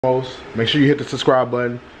Make sure you hit the subscribe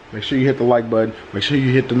button, make sure you hit the like button, make sure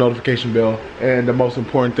you hit the notification bell, and the most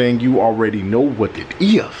important thing, you already know what it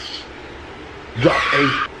is. Drop a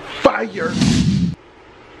fire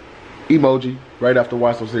emoji right after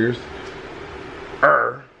Why So Serious.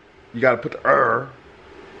 You gotta put the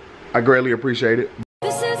I greatly appreciate it.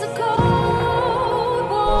 This is a cold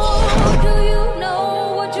war. Do you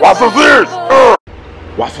know what you Why so serious?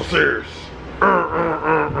 Why so serious?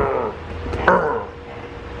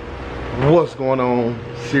 What's going on,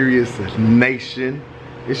 Serious Nation?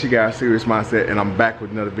 It's your guy, Serious Mindset, and I'm back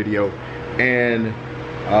with another video. And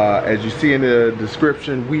as you see in the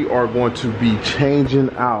description, we are going to be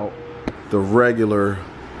changing out the regular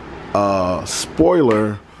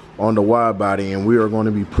spoiler on the wide body, and we are going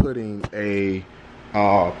to be putting a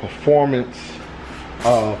performance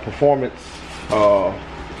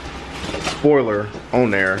spoiler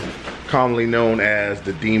on there, commonly known as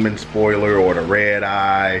the demon spoiler or the red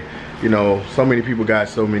eye. You know, so many people got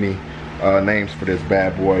so many names for this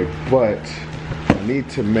bad boy, but I need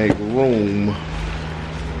to make room.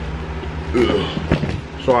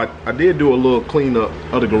 So I did do a little cleanup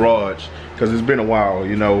of the garage because it's been a while,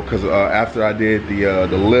 you know, because after I did the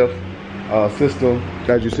lift system,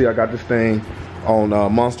 as you see, I got this thing on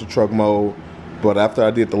monster truck mode, but after I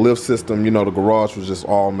did the lift system, you know, the garage was just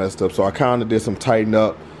all messed up, so I kind of did some tighten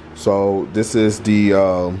up. So this is the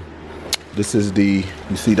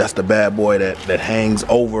you see, that's the bad boy that hangs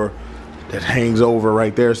over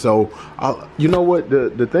right there. So you know what,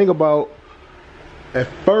 the thing about, at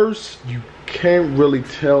first you can't really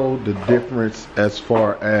tell the difference as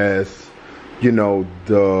far as, you know,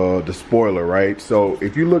 the spoiler, right? So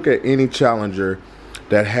if you look at any Challenger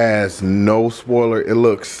that has no spoiler,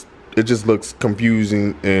 it just looks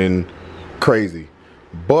confusing and crazy.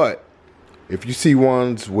 But if you see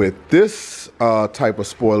ones with this type of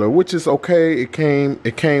spoiler, which is okay, it came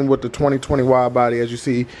with the 2020 wide body. As you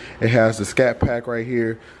see, it has the scat pack right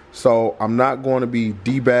here. So I'm not going to be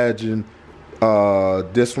debadging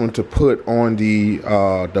this one to put on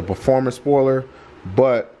the performance spoiler,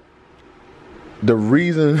 but the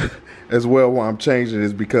reason as well why I'm changing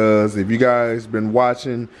is because if you guys been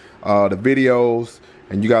watching the videos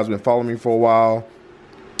and you guys been following me for a while,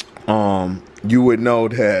 you would know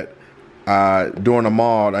that during a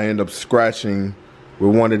mod, I ended up scratching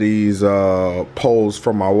with one of these poles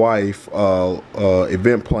from my wife,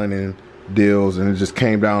 event planning deals, and it just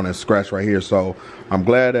came down and scratched right here. So I'm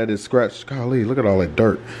glad that it scratched. Golly, look at all that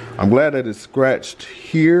dirt. I'm glad that it scratched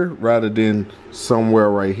here rather than somewhere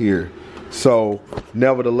right here. So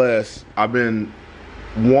nevertheless, I've been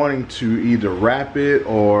wanting to either wrap it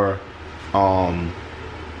or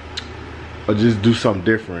just do something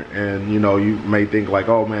different. And you know, you may think like,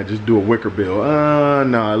 oh man, just do a wicker bill.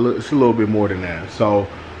 No, it's a little bit more than that. So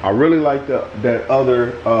I really like that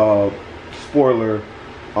other spoiler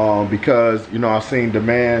because, you know, I've seen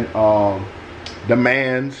Demands,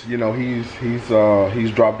 you know,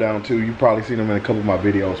 he's dropped down too. You've probably seen him in a couple of my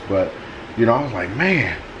videos, but you know, I was like,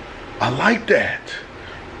 man, I like that.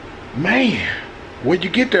 Man, where'd you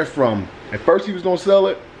get that from? At first he was gonna sell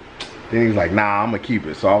it, then he was like, nah, I'm gonna keep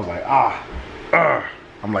it. So I was like,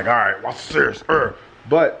 I'm like, all right, what's serious?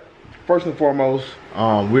 But first and foremost,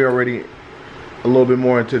 we're already a little bit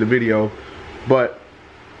more into the video, but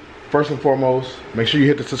first and foremost, make sure you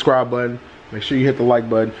hit the subscribe button, make sure you hit the like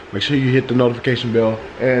button, make sure you hit the notification bell,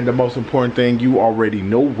 and the most important thing, you already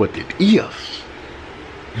know what it is.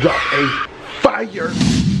 Drop a fire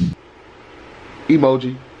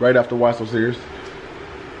emoji right after Why So Serious.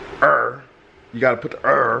 You gotta put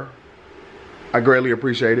the I greatly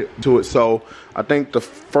appreciate it to it. So I think the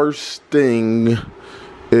first thing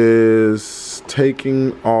is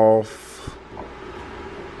taking off.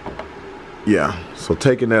 Yeah, so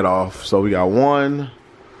taking that off. So we got one,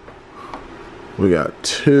 we got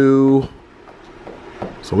two.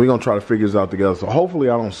 So we're gonna try to figure this out together. So hopefully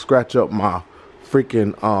I don't scratch up my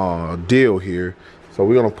freaking deal here. So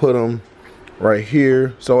we're gonna put them right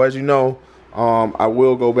here. So as you know, I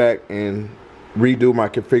will go back and redo my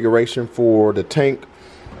configuration for the tank,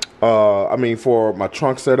 for my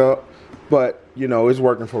trunk setup, but you know, it's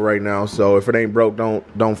working for right now. So if it ain't broke,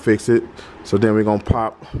 don't fix it. So then we're gonna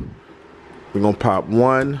pop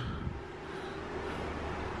one,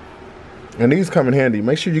 and these come in handy.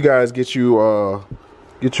 Make sure you guys get you a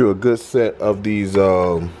good set of these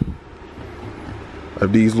little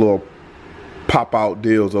pop out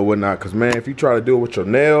deals or whatnot, because man, if you try to do it with your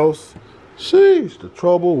nails, sheesh, the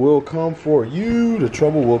trouble will come for you. The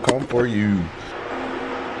trouble will come for you.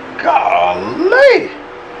 Golly!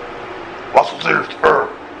 What's so serious?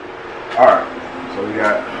 Alright, so we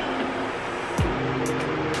got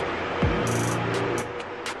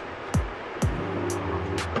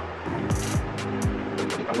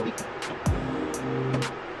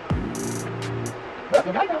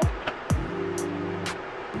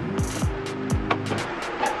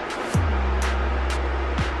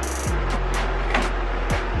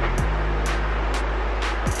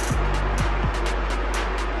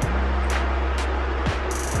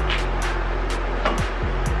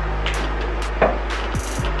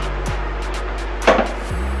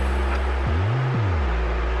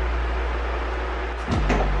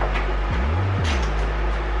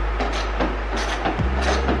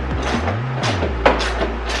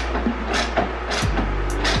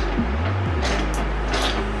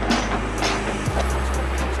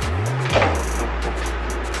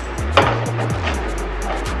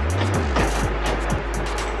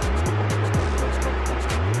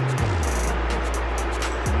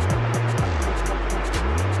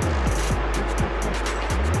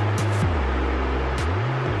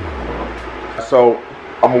so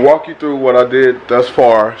I'm gonna walk you through what I did thus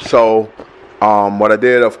far. So what I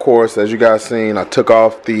did, of course, as you guys seen, I took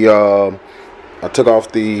off the I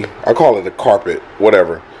call it the carpet,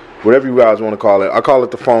 whatever you guys want to call it. I call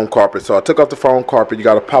it the foam carpet. So I took off the foam carpet. You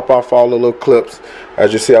got to pop off all the little clips.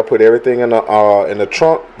 As you see, I put everything in the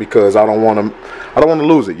trunk because I don't want to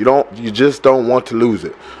lose it. You just don't want to lose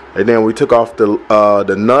it. And then we took off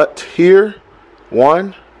the nut here,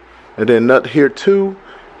 one, and then nut here, two,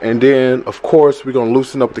 and then of course we're gonna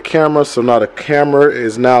loosen up the camera. So now the camera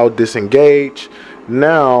is now disengaged.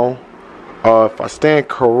 Now, if I stand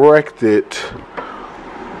corrected,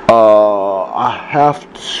 I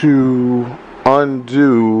have to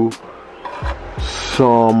undo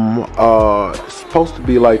some it's supposed to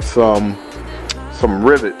be like some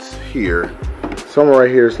rivets here. Somewhere right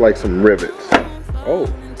here is like some rivets. Oh,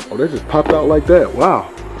 they just popped out like that.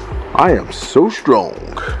 Wow, I am so strong.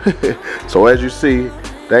 So as you see,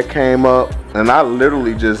 that came up, and I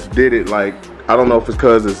literally just did it like, I don't know if it's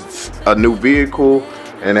because it's a new vehicle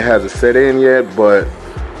and it hasn't set in yet, but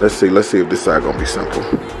let's see if this side gonna be simple.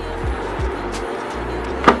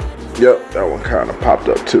 Yep, that one kind of popped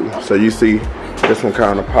up too. So you see, this one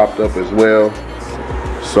kind of popped up as well.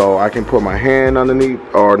 So I can put my hand underneath,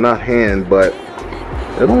 or not hand, but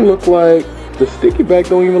it don't look like, the sticky back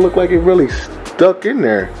don't even look like it really stuck in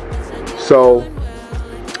there. So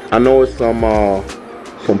I know it's some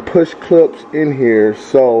push clips in here.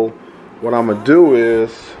 So what I'm gonna do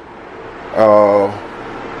is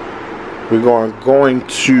we're going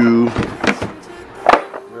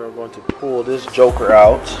to pull this joker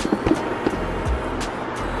out.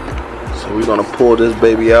 So we're gonna pull this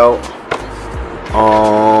baby out.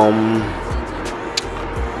 I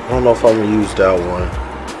don't know if I'm gonna use that one.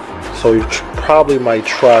 So you probably might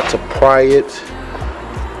try to pry it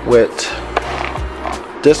with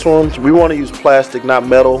this one. We want to use plastic, not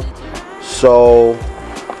metal. So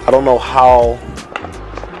I don't know how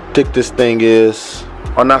thick this thing is,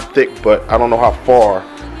 or not thick, but I don't know how far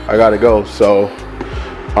I gotta go. So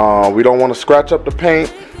we don't want to scratch up the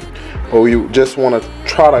paint, but we just want to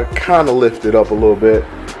try to kind of lift it up a little bit.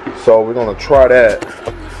 So we're gonna try that.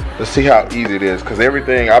 Let's see how easy it is, because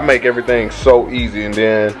I make everything so easy, and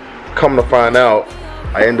then come to find out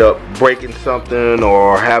I end up breaking something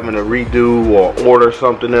or having to redo or order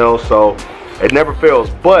something else. So it never fails,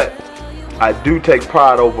 but I do take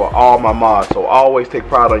pride over all my mods. So always take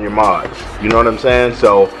pride on your mods, you know what I'm saying?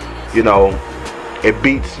 So, you know, it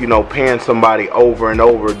beats, you know, paying somebody over and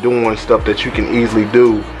over doing stuff that you can easily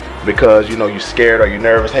do because, you know, you're scared or you're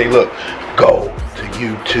nervous. Hey, look, go to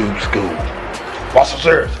YouTube school. What's so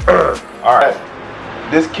serious? Alright,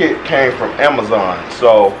 this kit came from Amazon.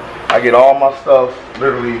 So I get all my stuff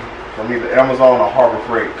literally from either Amazon or Harbor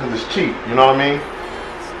Freight because it's cheap, you know what I mean?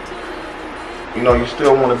 You know, you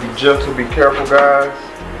still want to be gentle, be careful, guys.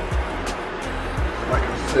 Like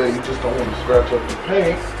I said, you just don't want to scratch up the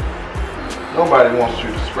paint. Nobody wants you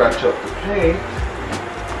to scratch up the paint.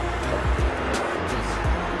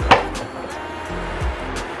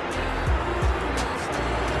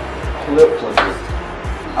 Clips are just,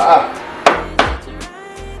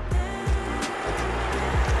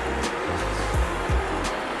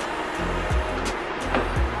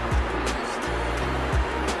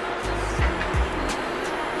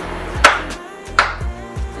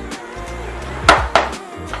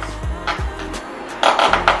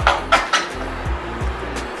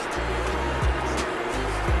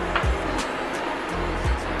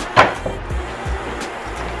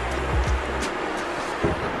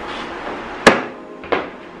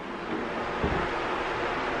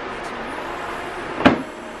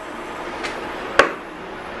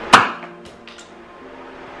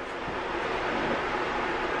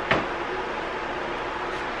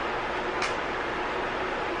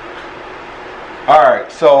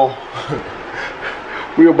 Alright, so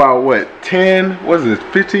we're about what,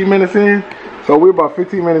 15 minutes in? So we're about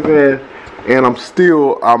 15 minutes in, and I'm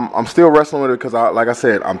still wrestling with it because like I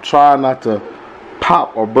said, I'm trying not to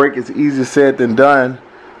pop or break. It's easier said than done.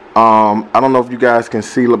 I don't know if you guys can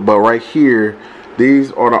see, but right here,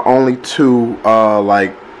 these are the only two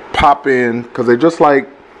like pop in, because they're just like,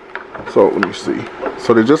 so let me see.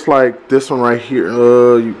 So they're just like this one right here.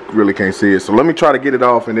 You really can't see it. So let me try to get it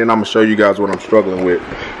off, and then I'm gonna show you guys what I'm struggling with.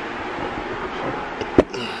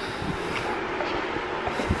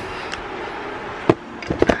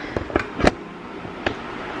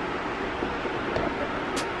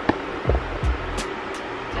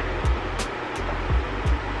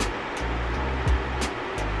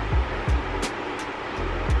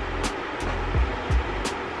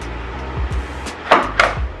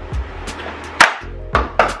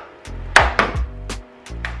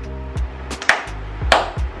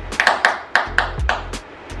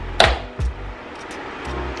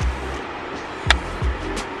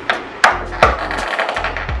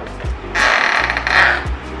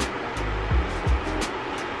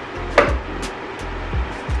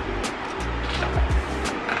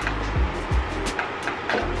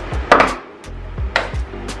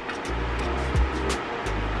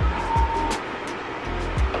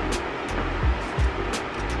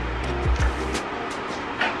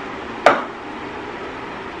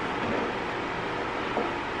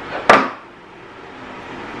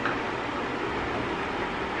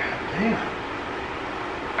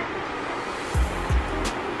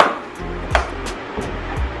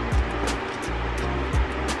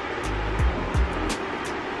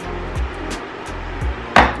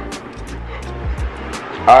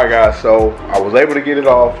 Alright guys, so I was able to get it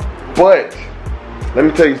off, but let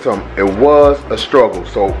me tell you something, it was a struggle.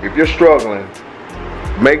 So if you're struggling,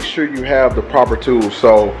 make sure you have the proper tools.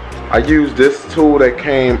 So I used this tool that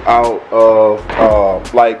came out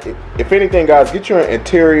of, like, if anything guys, get your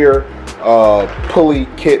interior pulley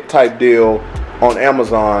kit type deal on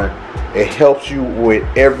Amazon. It helps you with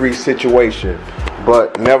every situation.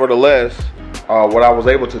 But nevertheless, what I was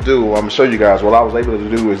able to do, I'm gonna show you guys what I was able to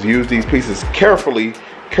do is use these pieces carefully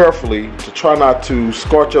to try not to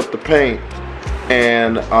scorch up the paint,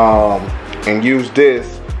 and use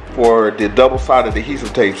this for the double-sided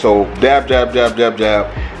adhesive tape. So dab, jab, jab, jab, jab,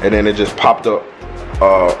 and then it just popped up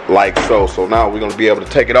like so. So now we're gonna be able to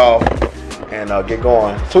take it off and get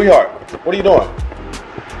going. Sweetheart, what are you doing?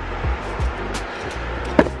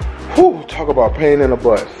 Whew, talk about pain in the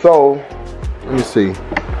butt. So let me see.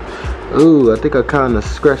 Ooh, I think I kind of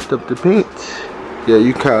scratched up the paint. Yeah,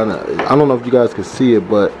 you kind of, I don't know if you guys can see it,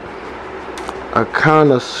 but I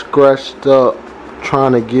kind of scratched up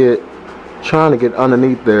trying to get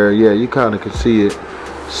underneath there. Yeah, you kind of can see it.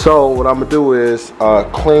 So what I'm gonna do is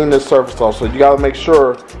clean this surface off. So you gotta make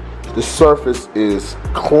sure the surface is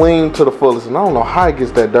clean to the fullest. And I don't know how it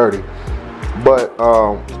gets that dirty, but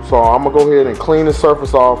so I'm gonna go ahead and clean the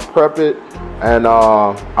surface off, prep it, and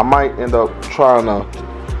I might end up trying to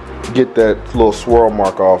get that little swirl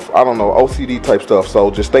mark off. I don't know, OCD type stuff. So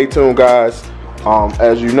just stay tuned guys.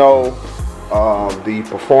 As you know, the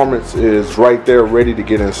performance is right there ready to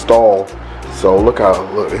get installed. So look,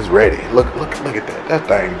 it's ready. Look at that. That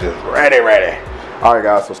thing just ready. All right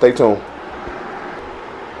guys, so stay tuned.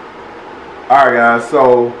 All right guys,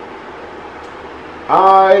 so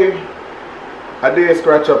I did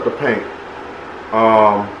scratch up the paint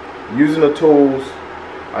using the tools.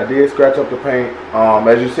 I did scratch up the paint.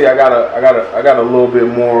 As you see, I got a little bit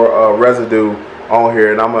more residue on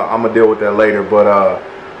here, and I'm gonna deal with that later. But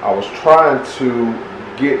I was trying to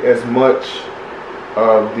get as much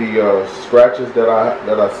of the scratches that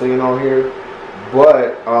I seen on here.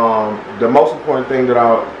 But the most important thing that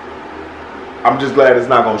I'm just glad it's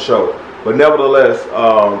not gonna show. But nevertheless,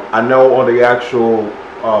 I know on the actual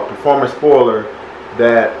performance spoiler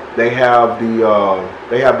that they have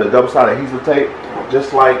the double-sided adhesive tape,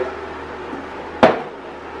 just like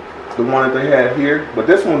the one that they had here, but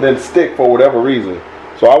this one didn't stick for whatever reason,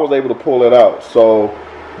 so I was able to pull it out. So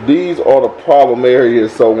these are the problem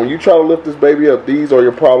areas. So when you try to lift this baby up, these are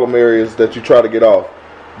your problem areas that you try to get off.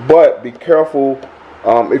 But be careful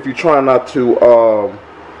if you're trying not to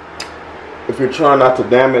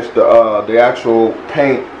damage the actual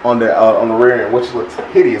paint on the rear end, which looks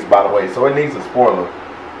hideous by the way. So it needs a spoiler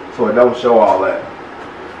so it don't show all that.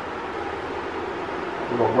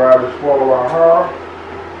 We're gonna grab the spoiler right here.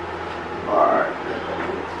 Alright.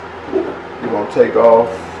 We're gonna take off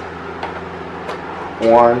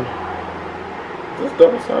one. This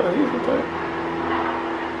double-sided adhesive tape.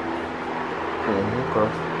 Okay.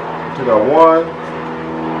 Take out 1,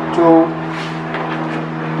 2,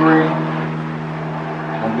 3.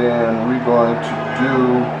 And then we're going to do.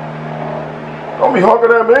 Don't be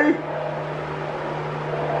honking at me.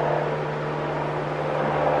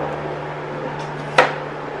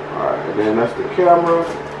 And then that's the camera.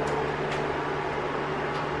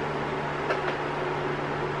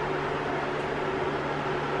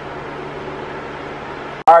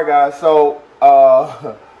 Alright guys, so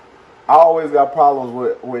I always got problems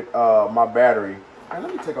with my battery. Alright,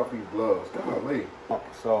 let me take off these gloves. Golly.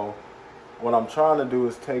 So what I'm trying to do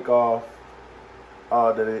is take off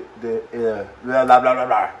Alright,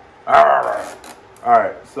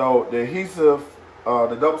 so the adhesive,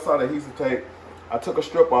 the double-sided adhesive tape, I took a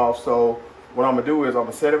strip off. So what I'm gonna do is I'm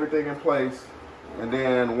gonna set everything in place, and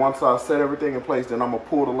then once I set everything in place, then I'm gonna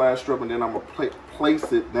pull the last strip, and then I'm gonna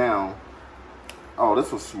place it down. Oh,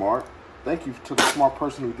 this was smart. Thank you to the smart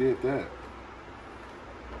person who did that.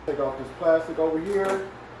 Take off this plastic over here.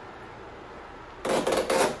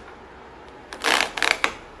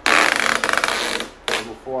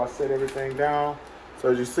 Before I set everything down. So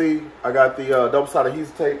as you see, I got the double-sided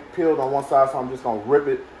adhesive tape peeled on one side, so I'm just gonna rip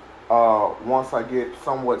it once I get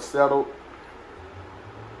somewhat settled.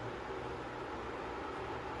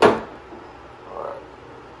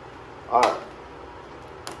 Alright.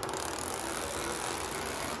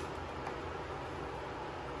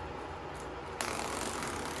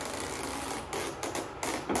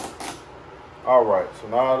 Alright, so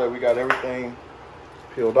now that we got everything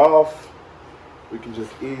peeled off, we can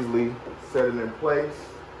just easily set it in place.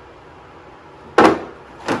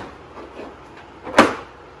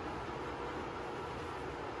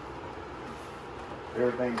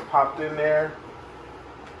 Everything popped in there.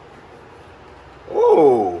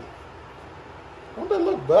 Oh, don't that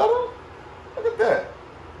look look better. Look at that.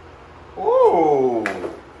 Ooh.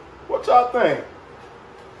 What y'all think?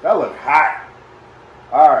 That look hot.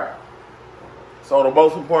 Alright. So the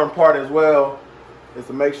most important part as well is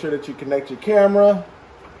to make sure that you connect your camera,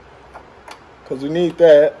 because we need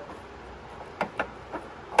that.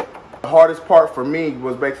 The hardest part for me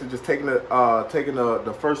was basically just taking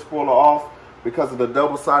the first spoiler off because of the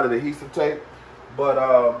double-sided adhesive tape.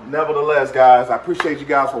 But nevertheless, guys, I appreciate you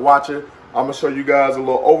guys for watching. I'm gonna show you guys a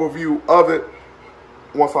little overview of it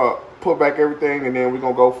once I put back everything, and then we're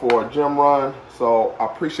gonna go for a gym run. So I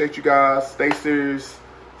appreciate you guys. Stay serious,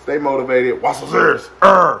 stay motivated. Watch the serious.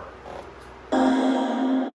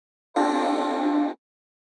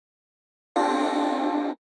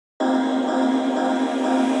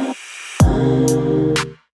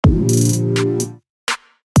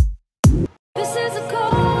 This is a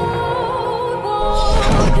cold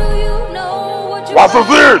war. Do you know what you Watch the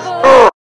serious.